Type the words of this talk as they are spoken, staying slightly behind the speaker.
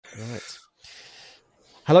Right.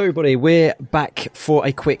 Hello, everybody. We're back for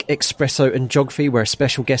a quick Espresso and Geography, where a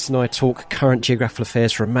special guest and I talk current geographical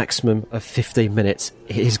affairs for a maximum of 15 minutes.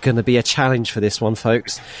 It is going to be a challenge for this one,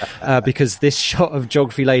 folks, because this shot of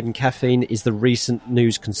geography-laden caffeine is the recent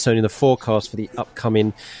news concerning the forecast for the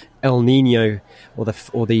upcoming El Niño, or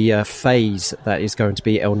the phase that is going to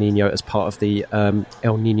be El Niño as part of the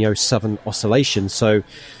El Niño Southern Oscillation. So,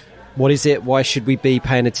 what is it? Why should we be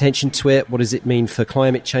paying attention to it? What does it mean for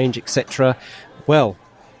climate change, etc.? Well,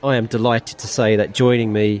 I am delighted to say that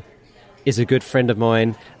joining me is a good friend of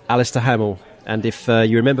mine, Alistair Hamill. And if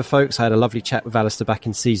you remember, folks, I had a lovely chat with Alistair back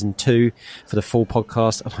in Season 2 for the full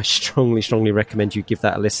podcast, and I strongly recommend you give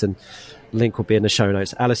that a listen. Link will be in the show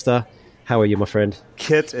notes. Alistair, how are you, my friend?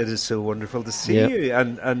 Kit, it is so wonderful to see you.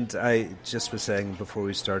 And I just was saying before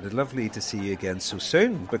we started, lovely to see you again so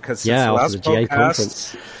soon, because since the last podcast,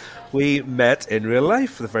 conference, we met in real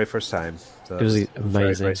life for the very first time. So it was amazing.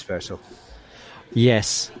 Very, very special.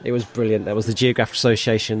 Yes, it was brilliant. That was the Geographic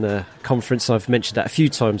Association conference. I've mentioned that a few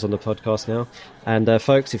times on the podcast now. And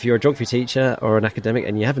folks, if you're a geography teacher or an academic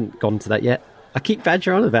and you haven't gone to that yet, I keep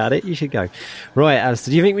badgering on about it. You should go. Right,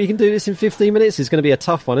 Alistair, do you think we can do this in 15 minutes? It's going to be a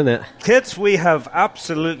tough one, isn't it? Kids, we have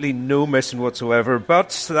absolutely no mission whatsoever, but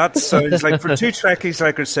that sounds like, for two Trekkies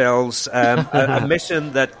like ourselves, a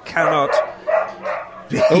mission that cannot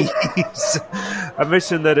be... A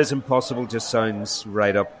mission that is impossible just sounds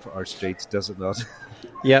right up our street, does it not?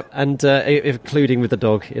 Yep, and including with the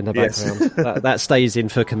dog in the background. Yes. that stays in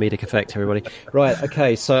for comedic effect, everybody. Right,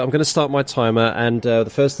 okay, so I'm going to start my timer, and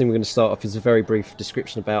the first thing we're going to start off is a very brief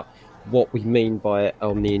description about what we mean by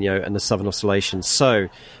El Niño and the Southern Oscillation. So,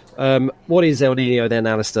 what is El Niño then,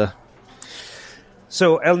 Alistair?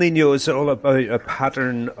 So El Niño is all about a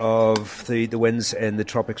pattern of the winds in the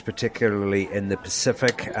tropics, particularly in the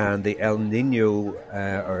Pacific, and the El Niño,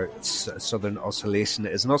 or Southern Oscillation,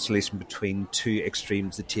 is an oscillation between two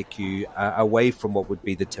extremes that take you away from what would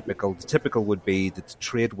be the typical. The typical would be that the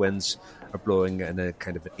trade winds are blowing in a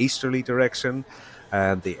kind of an easterly direction,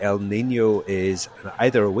 and the El Niño is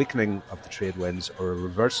either a weakening of the trade winds or a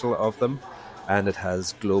reversal of them. And it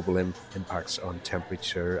has global impacts on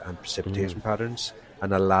temperature and precipitation patterns.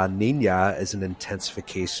 And a La Niña is an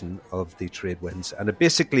intensification of the trade winds. And it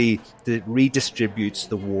basically redistributes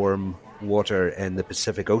the warm water in the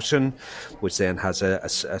Pacific Ocean, which then has a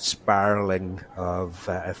spiralling of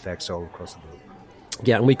effects all across the globe.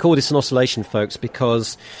 Yeah, and we call this an oscillation, folks,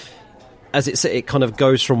 because as it kind of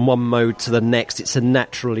goes from one mode to the next. It's a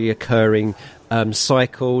naturally occurring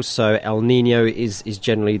cycle. So El Niño is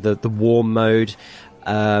generally the warm mode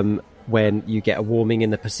when you get a warming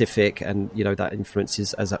in the Pacific, and that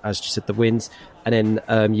influences, as you said, the winds. And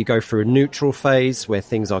then you go through a neutral phase where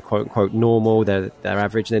things are quote unquote normal, they're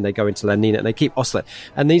average, and then they go into La Niña and they keep oscillating.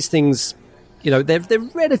 And these things, they're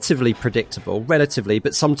relatively predictable,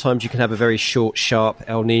 but sometimes you can have a very short, sharp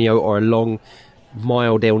El Niño or a long,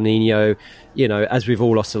 mild El Niño, as with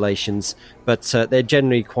all oscillations, but they're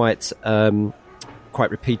generally quite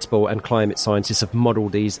repeatable, and climate scientists have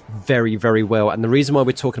modelled these very, very well. And the reason why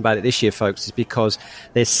we're talking about it this year, folks, is because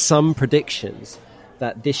there's some predictions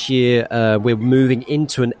that this year we're moving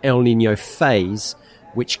into an El Niño phase,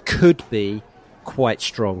 which could be quite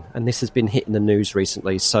strong, and this has been hitting the news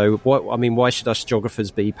recently. So, why should us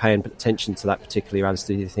geographers be paying attention to that particularly,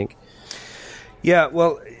 Alistair, do you think? Yeah,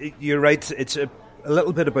 well, you're right. It's a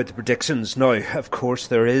little bit about the predictions. Now, of course,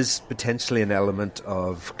 there is potentially an element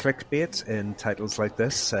of clickbait in titles like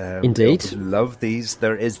this. Indeed. We love these.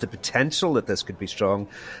 There is the potential that this could be strong.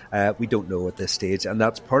 We don't know at this stage, and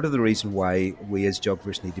that's part of the reason why we as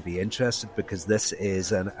geographers need to be interested, because this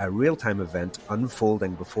is a real-time event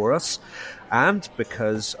unfolding before us. And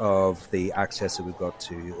because of the access that we've got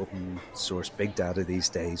to open source big data these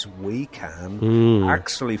days, we can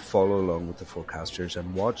actually follow along with the forecasters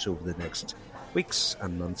and watch over the next weeks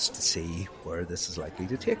and months to see where this is likely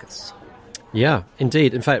to take us. Yeah,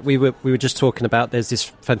 indeed. In fact, we were just talking about, there's this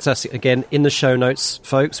fantastic, again, in the show notes,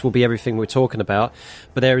 folks, will be everything we're talking about,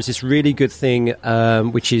 but there is this really good thing,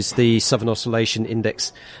 which is the Southern Oscillation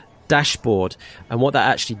Index dashboard. And what that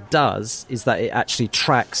actually does is that it actually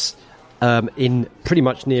tracks in pretty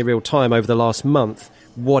much near real time over the last month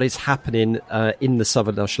what is happening in the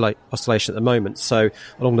Southern Oscillation at the moment. So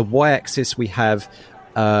along the y-axis, we have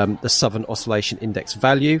the Southern Oscillation Index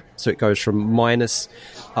value. So it goes from minus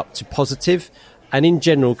up to positive. And in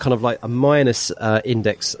general, kind of like a minus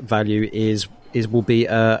index value will be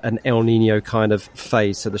an El Niño kind of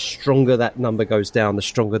phase. So the stronger that number goes down, the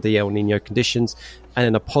stronger the El Niño conditions. And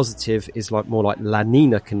then a positive is more like La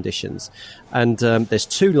Niña conditions. And there's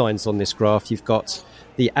two lines on this graph. You've got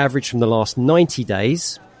the average from the last 90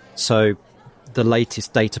 days. So the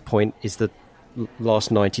latest data point is the last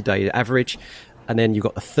 90-day average, and then you've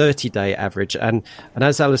got the 30-day average. And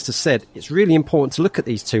as Alistair said, it's really important to look at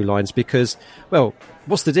these two lines because, well,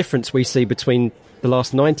 what's the difference we see between the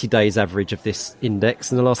last 90 days average of this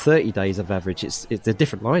index and the last 30 days of average? They're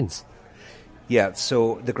different lines. Yeah,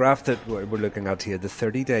 so the graph that we're looking at here, the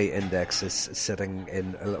 30-day index is sitting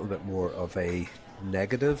in a little bit more of a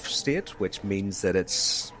negative state, which means that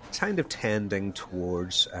it's kind of tending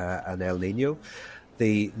towards an El Nino.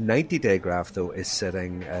 The 90-day graph, though, is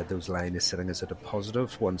sitting, those line is sitting as at a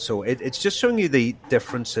positive one. So it's just showing you the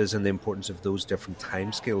differences and the importance of those different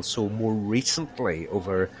timescales. So more recently,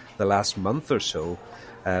 over the last month or so,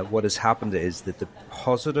 what has happened is that the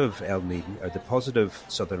positive El Nino, or the positive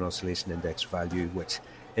Southern Oscillation Index value, which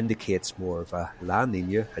indicates more of a La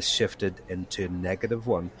Nina, has shifted into a negative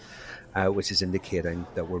one. Which is indicating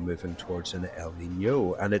that we're moving towards an El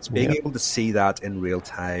Nino. And it's being able to see that in real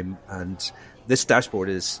time. And this dashboard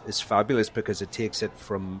is fabulous because it takes it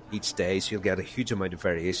from each day, so you'll get a huge amount of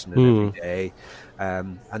variation in every day.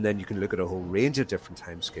 And then you can look at a whole range of different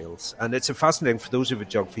timescales. And it's a fascinating, for those of you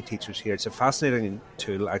geography teachers here, it's a fascinating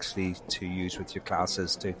tool actually to use with your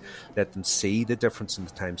classes to let them see the difference in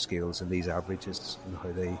the timescales and these averages and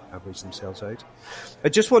how they average themselves out. I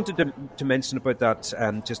just wanted to mention about that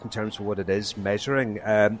just in terms of what it is measuring.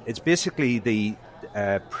 It's basically the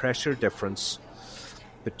pressure difference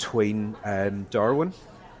between Darwin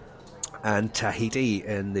and Tahiti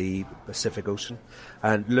in the Pacific Ocean.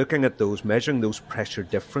 And looking at those, measuring those pressure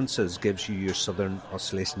differences gives you your Southern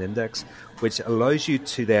Oscillation Index, which allows you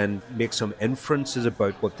to then make some inferences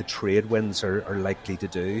about what the trade winds are likely to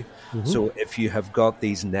do. So if you have got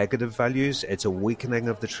these negative values, it's a weakening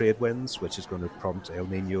of the trade winds, which is going to prompt El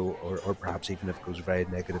Nino, or perhaps even if it goes very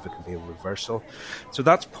negative, it can be a reversal. So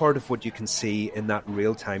that's part of what you can see in that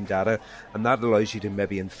real-time data, and that allows you to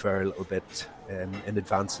maybe infer a little bit in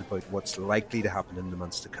advance about what's likely to happen in the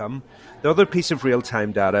months to come. The other piece of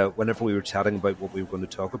real-time data, whenever we were chatting about what we were going to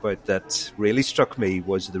talk about, that really struck me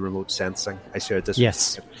was the remote sensing. I shared this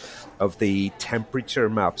with you, of the temperature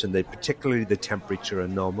maps, and particularly the temperature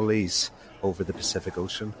anomalies over the Pacific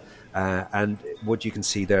Ocean. And what you can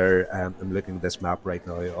see there, I'm looking at this map right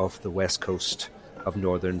now of the west coast of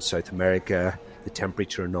northern South America. The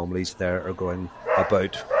temperature anomalies there are going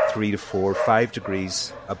about 3 to 4, 5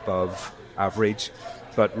 degrees above average,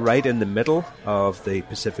 but right in the middle of the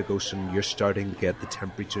Pacific Ocean, you're starting to get the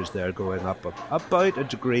temperatures there going up about a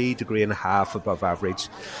degree and a half above average.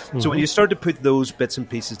 So when you start to put those bits and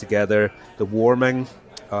pieces together, the warming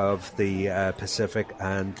of the Pacific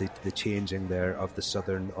and the changing there of the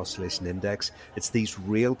Southern Oscillation Index, it's these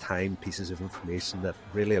real-time pieces of information that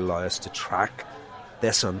really allow us to track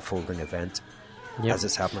this unfolding event as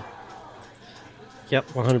it's happening. Yep,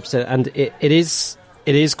 100%. And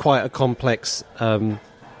it is quite a complex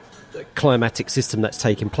climatic system that's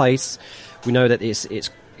taking place. We know that it's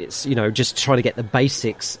just trying to get the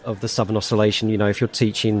basics of the Southern Oscillation. If you're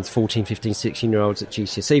teaching 14, 15, 16-year-olds at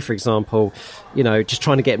GCSE, for example, just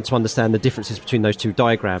trying to get them to understand the differences between those two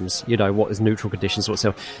diagrams, what is neutral conditions, what's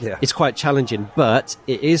else. It's quite challenging, but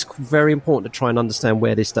it is very important to try and understand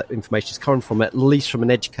where this information is coming from, at least from an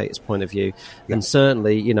educator's point of view. And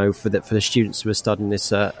certainly, for the students who are studying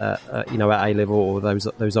this, at A-level or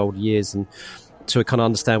those old years, and to kind of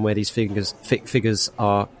understand where these figures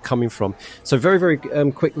are coming from. So very, very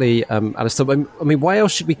quickly, Alistair, I mean, why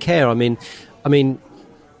else should we care? I mean,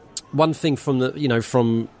 one thing from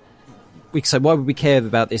we could say, why would we care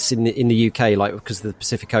about this in the UK? Like, because of the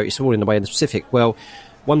Pacific Ocean, it's all in the way in the Pacific. Well,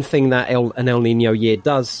 one thing that an El Nino year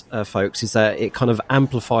does, folks, is that it kind of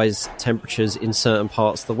amplifies temperatures in certain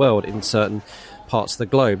parts of the world, in certain parts of the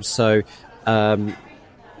globe. So,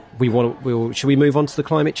 should we move on to the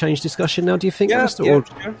climate change discussion now, do you think? Sure.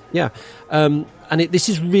 And this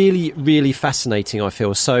is really, really fascinating, I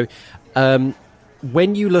feel. So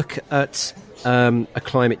when you look at a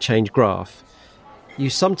climate change graph,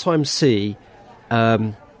 you sometimes see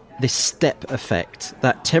this step effect,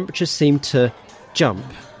 that temperatures seem to jump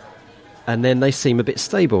and then they seem a bit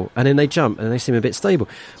stable, and then they jump and they seem a bit stable,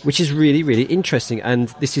 which is really, really interesting. And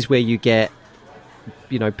this is where you get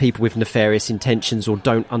people with nefarious intentions or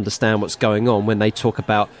don't understand what's going on when they talk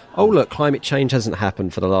about, oh, look, climate change hasn't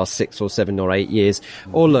happened for the last 6 or 7 or 8 years.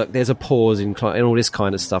 Or look, there's a pause in and all this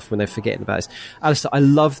kind of stuff when they're forgetting about this. Alistair, I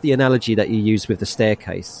love the analogy that you use with the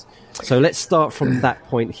staircase. So let's start from that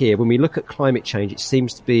point here. When we look at climate change, it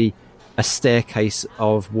seems to be a staircase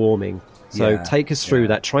of warming. So take us through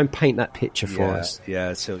that. Try and paint that picture for us.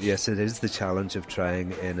 Yeah, so yes, it is the challenge of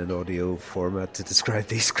trying in an audio format to describe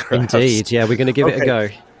these graphs. Indeed, yeah, we're going to give it a go.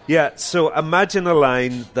 Yeah, so imagine a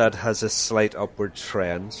line that has a slight upward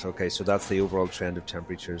trend. Okay, so that's the overall trend of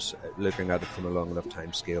temperatures. Looking at it from a long enough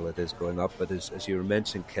time scale, it is going up. But as you were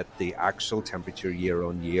mentioning, Kit, the actual temperature year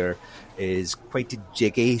on year is quite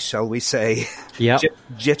jiggy, shall we say? Yeah.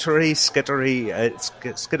 Jittery, skittery,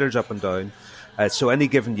 skitters up and down. So any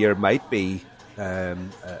given year might be, 0.2,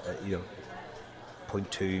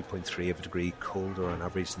 0.3 of a degree colder on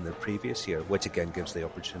average than the previous year, which again gives the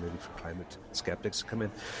opportunity for climate skeptics to come in.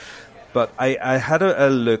 But I had a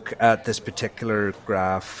look at this particular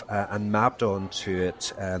graph and mapped onto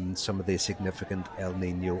it some of the significant El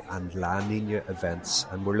Niño and La Niña events,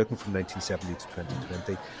 and we're looking from 1970 to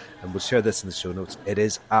 2020, and we'll share this in the show notes. It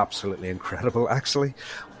is absolutely incredible, actually.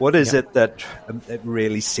 What is it that it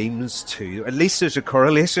really seems to, at least there's a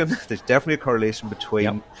correlation, there's definitely a correlation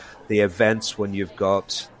between the events when you've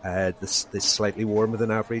got this slightly warmer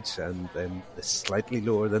than average and then the slightly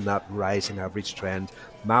lower than that rising average trend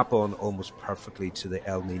map on almost perfectly to the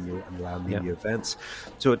El Niño and La Niña events.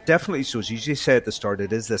 So it definitely shows, you usually say at the start,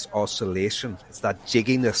 it is this oscillation. It's that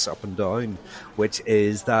jigginess up and down, which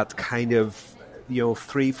is that kind of,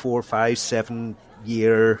 3, 4, 5, 7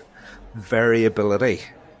 year variability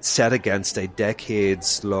set against a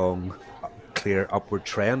decades-long clear upward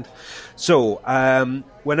trend. So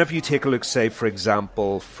whenever you take a look, say, for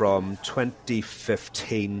example, from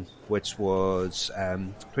 2015, which was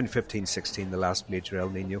 2015-16, the last major El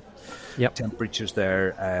Niño, temperatures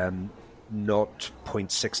there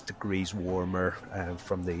 0.6 degrees warmer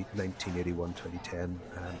from the 1981-2010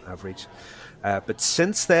 average. But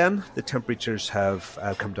since then, the temperatures have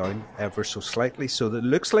come down ever so slightly. So it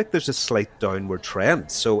looks like there's a slight downward trend.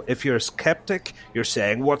 So if you're a skeptic, you're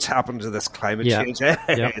saying, what's happened to this climate change?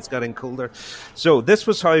 It's getting colder. So this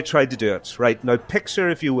was how I tried to do it. Right, now picture,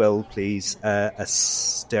 if you will, please, a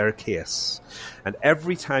staircase. And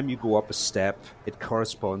every time you go up a step, it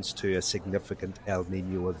corresponds to a significant El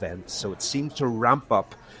Niño event. So it seems to ramp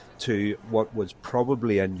up to what was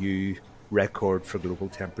probably a new record for global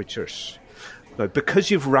temperatures. Now, because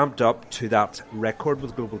you've ramped up to that record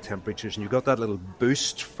with global temperatures and you've got that little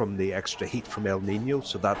boost from the extra heat from El Niño,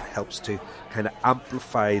 so that helps to kind of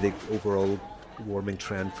amplify the overall warming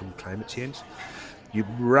trend from climate change. You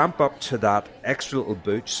ramp up to that extra little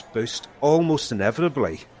boost almost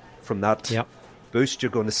inevitably from that boost,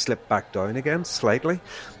 you're going to slip back down again slightly.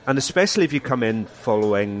 And especially if you come in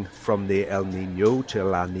following from the El Niño to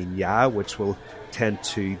La Niña, which will tend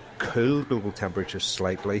to cool global temperatures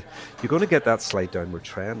slightly, you're going to get that slight downward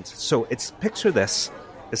trend. So picture this.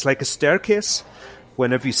 It's like a staircase.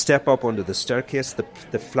 Whenever you step up onto the staircase,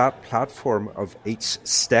 the flat platform of each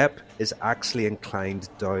step is actually inclined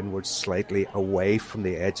downwards slightly away from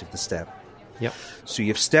the edge of the step. So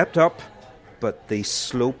you've stepped up, but the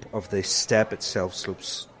slope of the step itself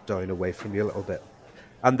slopes down away from you a little bit.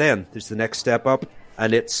 And then there's the next step up,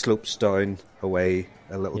 and it slopes down away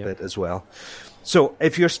a little bit as well. So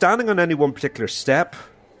if you're standing on any one particular step,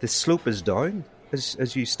 the slope is down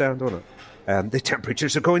as you stand on it. The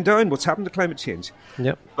temperatures are going down. What's happened to climate change?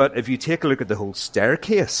 But if you take a look at the whole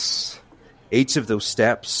staircase, each of those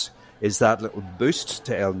steps is that little boost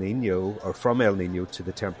to El Niño, or from El Niño to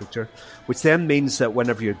the temperature, which then means that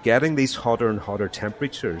whenever you're getting these hotter and hotter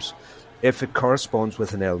temperatures, if it corresponds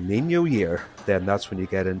with an El Niño year, then that's when you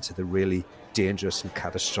get into the really dangerous and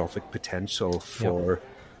catastrophic potential for,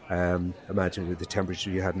 imagine the temperature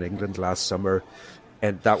you had in England last summer,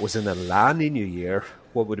 and that was in a La Niña year,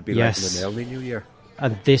 what would it be like in an El Niño year?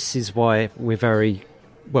 And this is why we're very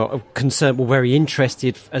concerned, we're very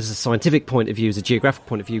interested as a scientific point of view, as a geographic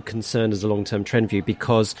point of view, concerned as a long-term trend view,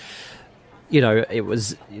 because, it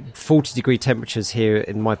was 40-degree temperatures here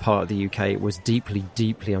in my part of the UK. It was deeply,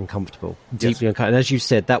 deeply uncomfortable. Deeply uncomfortable. And as you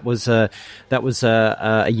said, that was a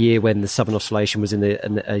year when the Southern Oscillation was in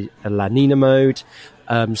a La Nina mode.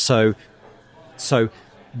 So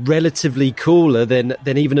relatively cooler than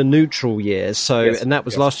even a neutral year. So, and that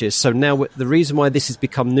was last year. So now the reason why this has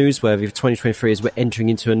become newsworthy for 2023 is we're entering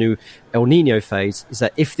into a new El Niño phase, is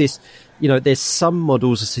that if this, there's some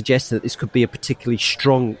models are suggesting that this could be a particularly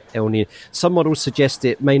strong El Niño. Some models suggest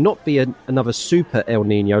it may not be another super El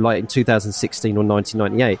Niño like in 2016 or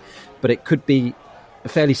 1998, but it could be a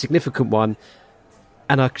fairly significant one.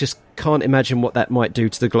 And I just can't imagine what that might do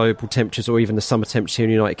to the global temperatures or even the summer temperature in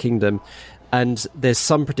the United Kingdom. And there's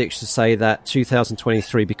some predictions say that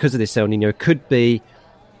 2023, because of this El Niño, could be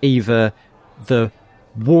either the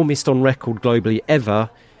warmest on record globally ever,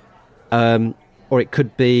 or it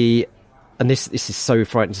could be, and this is so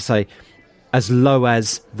frightening to say, as low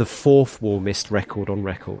as the fourth warmest record on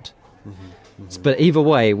record. But either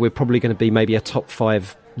way, we're probably going to be maybe a top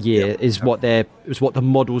 5 year is what the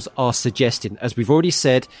models are suggesting. As we've already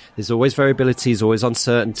said, there's always variability, there's always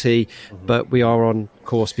uncertainty, but we are on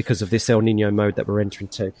course because of this El Nino mode that we're entering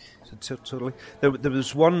to. Totally. There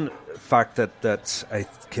was one fact that I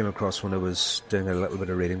came across when I was doing a little bit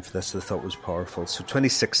of reading for this that I thought was powerful. So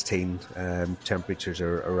 2016, temperatures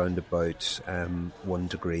are around about 1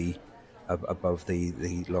 degree above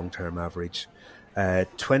the long-term average.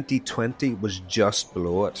 2020 was just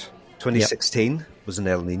below it. 2016 was an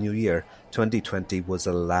El Nino year. 2020 was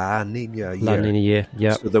a La Nina year. La Nina year,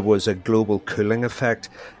 yeah. So there was a global cooling effect.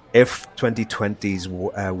 If 2020's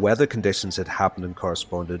weather conditions had happened and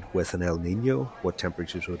corresponded with an El Nino, what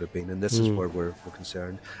temperatures would have been? And this is where we're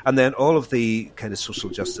concerned. And then all of the kind of social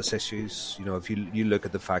justice issues, if you look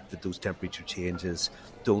at the fact that those temperature changes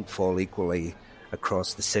don't fall equally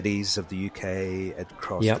across the cities of the UK,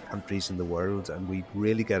 across the countries in the world, and we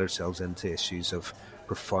really get ourselves into issues of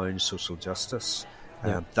profound social justice.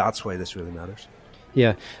 That's why this really matters.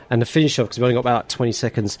 Yeah, and to finish off, because we've only got about 20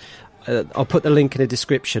 seconds, I'll put the link in the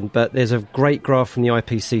description, but there's a great graph from the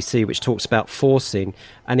IPCC which talks about forcing,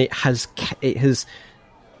 and it has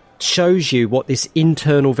shows you what this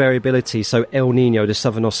internal variability, so El Nino, the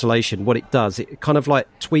southern oscillation, what it does. It kind of like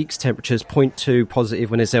tweaks temperatures, 0.2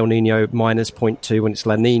 positive when it's El Nino, minus 0.2 when it's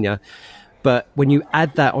La Nina. But when you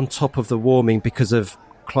add that on top of the warming because of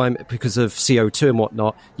climate, because of CO2 and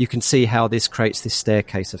whatnot, you can see how this creates this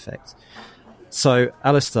staircase effect. So,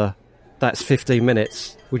 Alistair, that's 15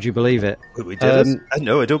 minutes. Would you believe it? We did it.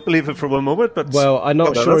 No, I don't believe it for one moment. But I'm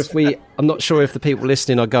not sure if the people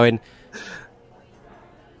listening are going,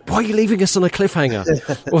 why are you leaving us on a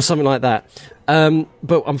cliffhanger or something like that?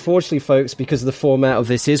 But unfortunately, folks, because of the format of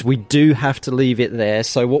this we do have to leave it there.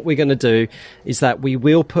 So what we're going to do is that we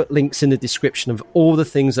will put links in the description of all the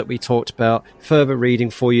things that we talked about, further reading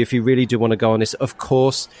for you if you really do want to go on this. Of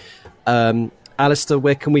course, Alistair,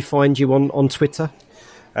 where can we find you on Twitter?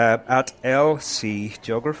 At LC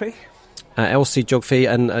Geography. LC Geography,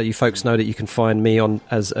 and you folks know that you can find me on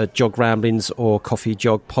as Jog Ramblings or Coffee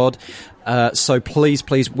Jog Pod. So please,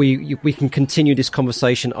 we can continue this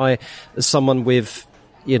conversation. I, as someone with,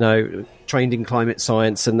 trained in climate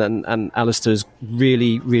science, and Alistair's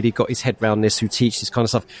really got his head around this, who teaches this kind of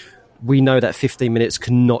stuff. We know that 15 minutes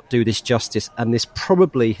cannot do this justice, and this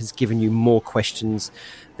probably has given you more questions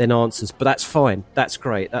than answers. But that's fine. That's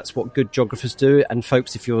great. That's what good geographers do. And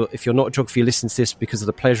folks, if you're not a geographer, you listen to this because of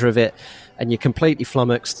the pleasure of it, and you're completely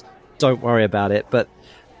flummoxed, don't worry about it. But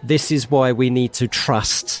this is why we need to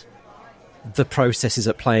trust the processes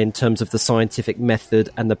at play in terms of the scientific method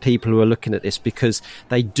and the people who are looking at this, because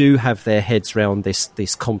they do have their heads around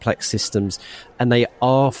these complex systems, and they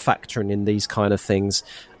are factoring in these kind of things.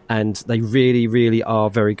 And they really are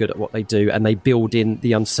very good at what they do, and they build in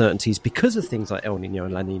the uncertainties because of things like El Nino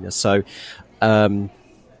and La Nina. So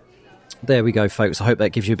there we go, folks. I hope that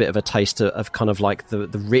gives you a bit of a taste of kind of like the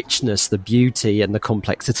richness, the beauty, and the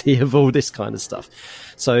complexity of all this kind of stuff.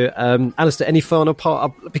 So, Alistair, any final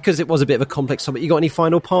part? Because it was a bit of a complex topic, you got any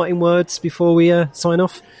final parting words before we sign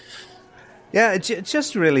off? Yeah,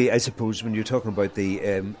 just really, I suppose, when you're talking about the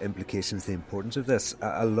implications, the importance of this,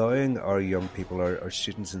 allowing our young people, our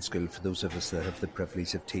students in school, for those of us that have the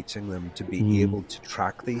privilege of teaching them, to be able to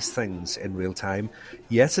track these things in real time.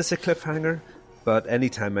 Yes, it's a cliffhanger, but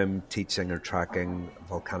anytime I'm teaching or tracking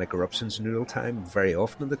volcanic eruptions in real time, very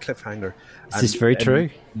often the cliffhanger. Is this very true?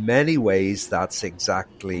 In many ways, that's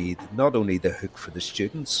exactly not only the hook for the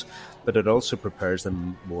students, but it also prepares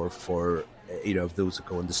them more for those that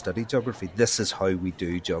go on to study geography. This is how we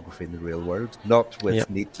do geography in the real world, not with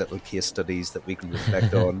neat little case studies that we can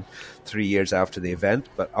reflect on 3 years after the event,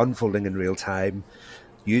 but unfolding in real time,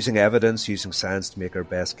 using evidence, using science to make our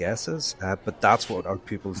best guesses. But that's what our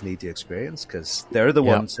pupils need to experience, because they're the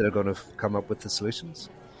ones that are going to come up with the solutions.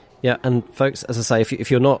 Yeah, and folks, as I say,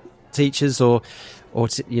 if you're not teachers or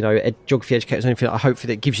geography educators or anything, I hope that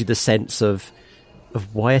it gives you the sense of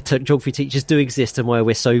why geography teachers do exist and why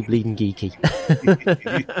we're so bleeding geeky.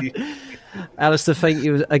 Alistair, thank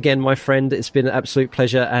you again, my friend. It's been an absolute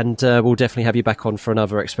pleasure, and we'll definitely have you back on for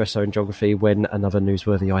another Espresso in Geography when another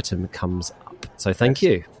newsworthy item comes up. So thank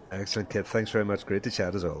you. Excellent, Kit. Thanks very much. Great to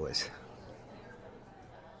chat as always.